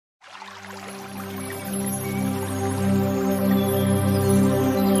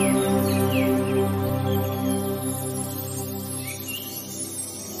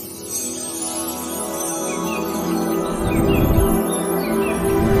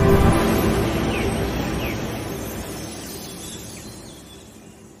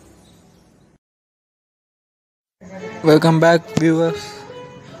Welcome back viewers.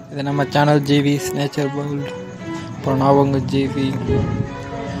 இது நம்ம channel ஜிவிஸ் nature world. அப்புறம் நான் உங்கள் ஜிவி.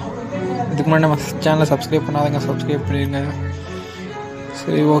 இதுக்கு முன்னாடி நம்ம சேனலை சப்ஸ்கிரைப் பண்ணாதவங்க சப்ஸ்கிரைப் பண்ணிடுங்க.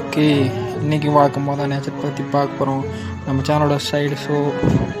 சரி, ஓகே. இன்றைக்கி பார்க்கும்போது தான் நேச்சர் பற்றி பார்க்க போகிறோம். நம்ம சேனலோட சைடு ஷோ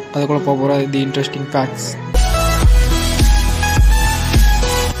அதுக்குள்ளே போக போகிறோம். தி இன்ட்ரெஸ்டிங் ஃபேக்ட்ஸ்.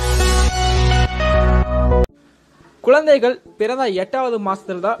 குழந்தைகள் பிறந்த 8வது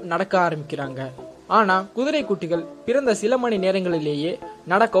மாசத்துல தான் நடக்க ஆரம்பிக்கிறாங்க. ஆனா குதிரை குட்டிகள் பிறந்த சில மணி நேரங்களிலேயே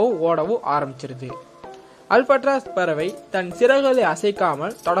நடக்கவும் ஓடவும் ஆரம்பிச்சிருது. அல்பட்ராஸ் பறவை தன் சிறகுகளை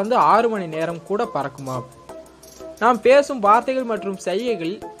அசைக்காமல் தொடர்ந்து 6 மணி நேரம் கூட பறக்குமா. நாம் பேசும் வார்த்தைகள் மற்றும்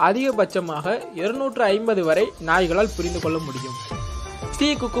செய்கைகளில் அதிகபட்சமாக 250 வரை நாய்களால் புரிந்து கொள்ள முடியும். சீ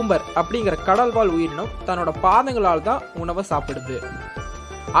குக்கும்பர் அப்படிங்கிற கடல்வாழ் உயிரினம் தன்னோட பாதங்களால் தான் உணவை சாப்பிடுது.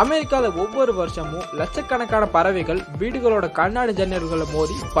 அமெரிக்காவில் ஒவ்வொரு வருஷமும் லட்சக்கணக்கான பறவைகள் வீடுகளோட கண்ணாடி ஜன்னல்களை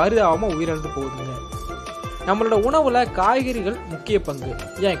மோதி பரிதாபமாக உயிரிழந்து போகுதுங்க. நம்மளோட உணவுல காய்கறிகள் முக்கிய பங்கு.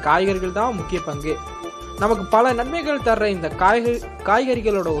 ஏன் காய்கறிகள் தான் முக்கிய பங்கு. நமக்கு பல நன்மைகள் தர்ற இந்த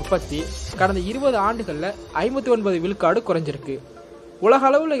காய்கறிகளோட உற்பத்தி கடந்த 20 ஆண்டுகளில் 59 விழுக்காடு குறைஞ்சிருக்கு. உலக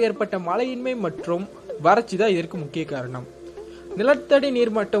அளவில் ஏற்பட்ட மழையின்மை மற்றும் வறட்சி தான் இதற்கு முக்கிய காரணம். நிலத்தடி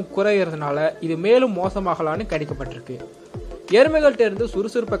நீர்மட்டம் குறையிறதுனால இது மேலும் மோசமாகலான்னு கணிக்கப்பட்டிருக்கு. எருமைகள்கிட்ட இருந்து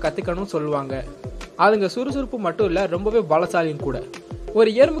சுறுசுறுப்பை கற்றுக்கணும்னு சொல்லுவாங்க. அதுங்க சுறுசுறுப்பு மட்டும் இல்லை, ரொம்பவே பலசாலியும் கூட. ஒரு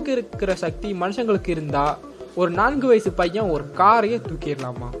எறும்புக்கு இருக்கிற சக்தி மனுஷங்களுக்கு இருந்தால் ஒரு 4 வயசு பையன் ஒரு காரையே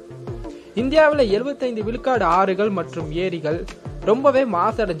தூக்கிடலாமா. இந்தியாவில் 75 விழுக்காடு ஆறுகள் மற்றும் ஏரிகள் ரொம்பவே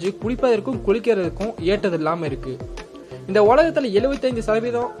மாசடைஞ்சு குடிப்பதற்கும் குளிக்கிறதுக்கும் ஏற்றது இல்லாமல் இருக்கு. இந்த உலகத்தில்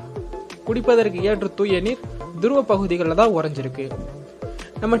 75% குடிப்பதற்கு ஏற்ற தூய நீர் துருவ பகுதிகளில் தான் உறைஞ்சிருக்கு.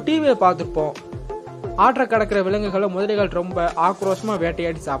 நம்ம டிவியில் பார்த்துருப்போம், ஆற்ற கடக்கிற விலங்குகளை முதலைகள் ரொம்ப ஆக்ரோஷமா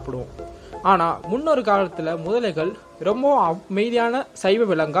வேட்டையாடி சாப்பிடுவோம். ஆனா முன்னொரு காலத்துல முதலைகள் ரொம்ப அமைதியான சைவ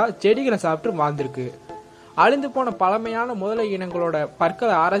விலங்கா செடிகளை சாப்பிட்டு வாழ்ந்திருக்கு. அழிந்து போன பழமையான முதலை இனங்களோட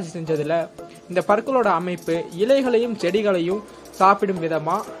பற்களை ஆராய்ச்சி செஞ்சதுல இந்த பற்களோட அமைப்பு இலைகளையும் செடிகளையும் சாப்பிடும்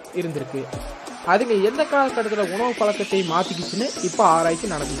விதமா இருந்திருக்கு. அதுங்க எந்த காலகட்டத்தில் உணவு பழக்கத்தை மாத்திக்கிச்சுன்னு இப்ப ஆராய்ச்சி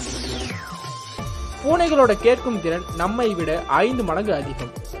நடந்துச்சு. பூனைகளோட கேட்கும் திறன் நம்மை விட 5 மடங்கு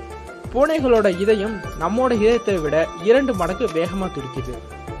அதிகம். பூனைகளோட இதயம் நம்மோட இதயத்தை விட 2 மடங்கு வேகமா துடிக்குது.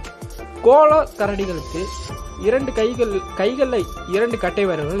 கோலா கரடிகளுக்கு 2 கைகளில் 2 கட்டை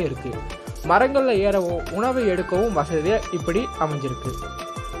விரல்கள் இருக்கு. மரங்கள்ல ஏறவும் உணவை எடுக்கவும் வசதியா இப்படி அமைஞ்சிருக்கு.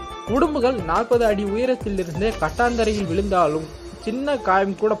 உடும்புகள் 40 அடி உயரத்திலிருந்து கட்டாந்தரையில் விழுந்தாலும் சின்ன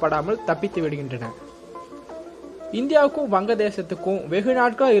காயம் கூட படாமல் தப்பித்து விடுகின்றன. இந்தியாவுக்கும் வங்கதேசத்துக்கும் வெகு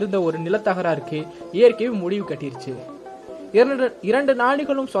நாட்கள் இருந்த ஒரு நிலத்தகராறுக்கு இயற்கையும் முடிவு கட்டிருச்சு. 2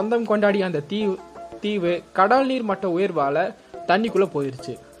 நாடுகளும் சொந்தம் கொண்டாடிய அந்த தீவு கடல் நீர் மட்ட உயர்வால தண்ணிக்குள்ள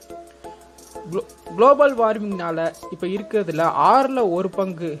போயிருச்சு. குளோபல் வார்மிங்னால இப்ப இருக்கிறதுல 6ல் 1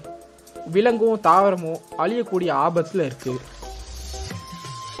 பங்கு விலங்கும் தாவரமும் அழியக்கூடிய ஆபத்துல இருக்கு.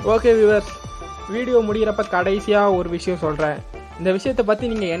 ஓகே வியூவர்ஸ், வீடியோ முடிகிறப்ப கடைசியா ஒரு விஷயம் சொல்றேன். இந்த விஷயத்தை பத்தி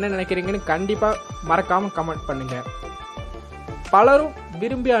நீங்க என்ன நினைக்கிறீங்கன்னு கண்டிப்பா மறக்காம கமெண்ட் பண்ணுங்க. பலரும்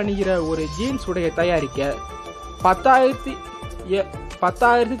விரும்பி அணிகிற ஒரு ஜீன்ஸ் உடையை தயாரிக்க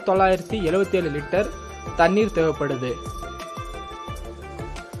 10,977 லிட்டர் தண்ணீர் தேவைப்படுது.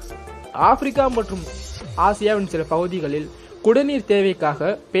 ஆப்பிரிக்கா மற்றும் ஆசியாவின் சில பகுதிகளில் குடிநீர் தேவைக்காக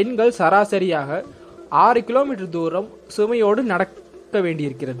பெண்கள் சராசரியாக 6 கிலோமீட்டர் தூரம் சுமையோடு நடக்க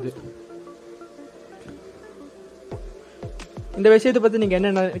வேண்டியிருக்கிறது. இந்த விஷயத்தை பற்றி நீங்கள் என்ன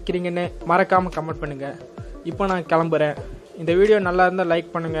நினைக்கிறீங்கன்னு மறக்காமல் கமெண்ட் பண்ணுங்கள். இப்போ நான் கிளம்புறேன். இந்த வீடியோ நல்லா இருந்தால் லைக்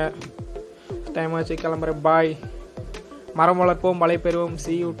பண்ணுங்கள். டைம் ஆச்சு, கிளம்புறேன். பாய். மரம் வளர்ப்போம், மழை பெறுவோம்.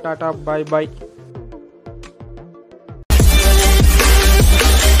 See you, Tata, bye bye.